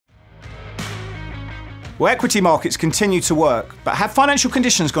Well, equity markets continue to work, but have financial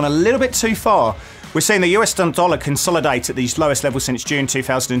conditions gone a little bit too far? We're seeing the US dollar consolidate at these lowest levels since June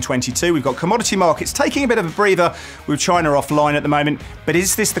 2022. We've got commodity markets taking a bit of a breather with China offline at the moment. But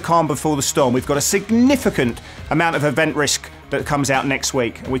is this the calm before the storm? We've got a significant amount of event risk that comes out next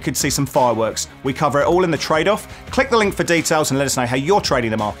week, and we could see some fireworks. We cover it all in the trade-off. Click the link for details and let us know how you're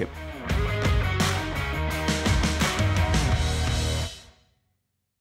trading the market.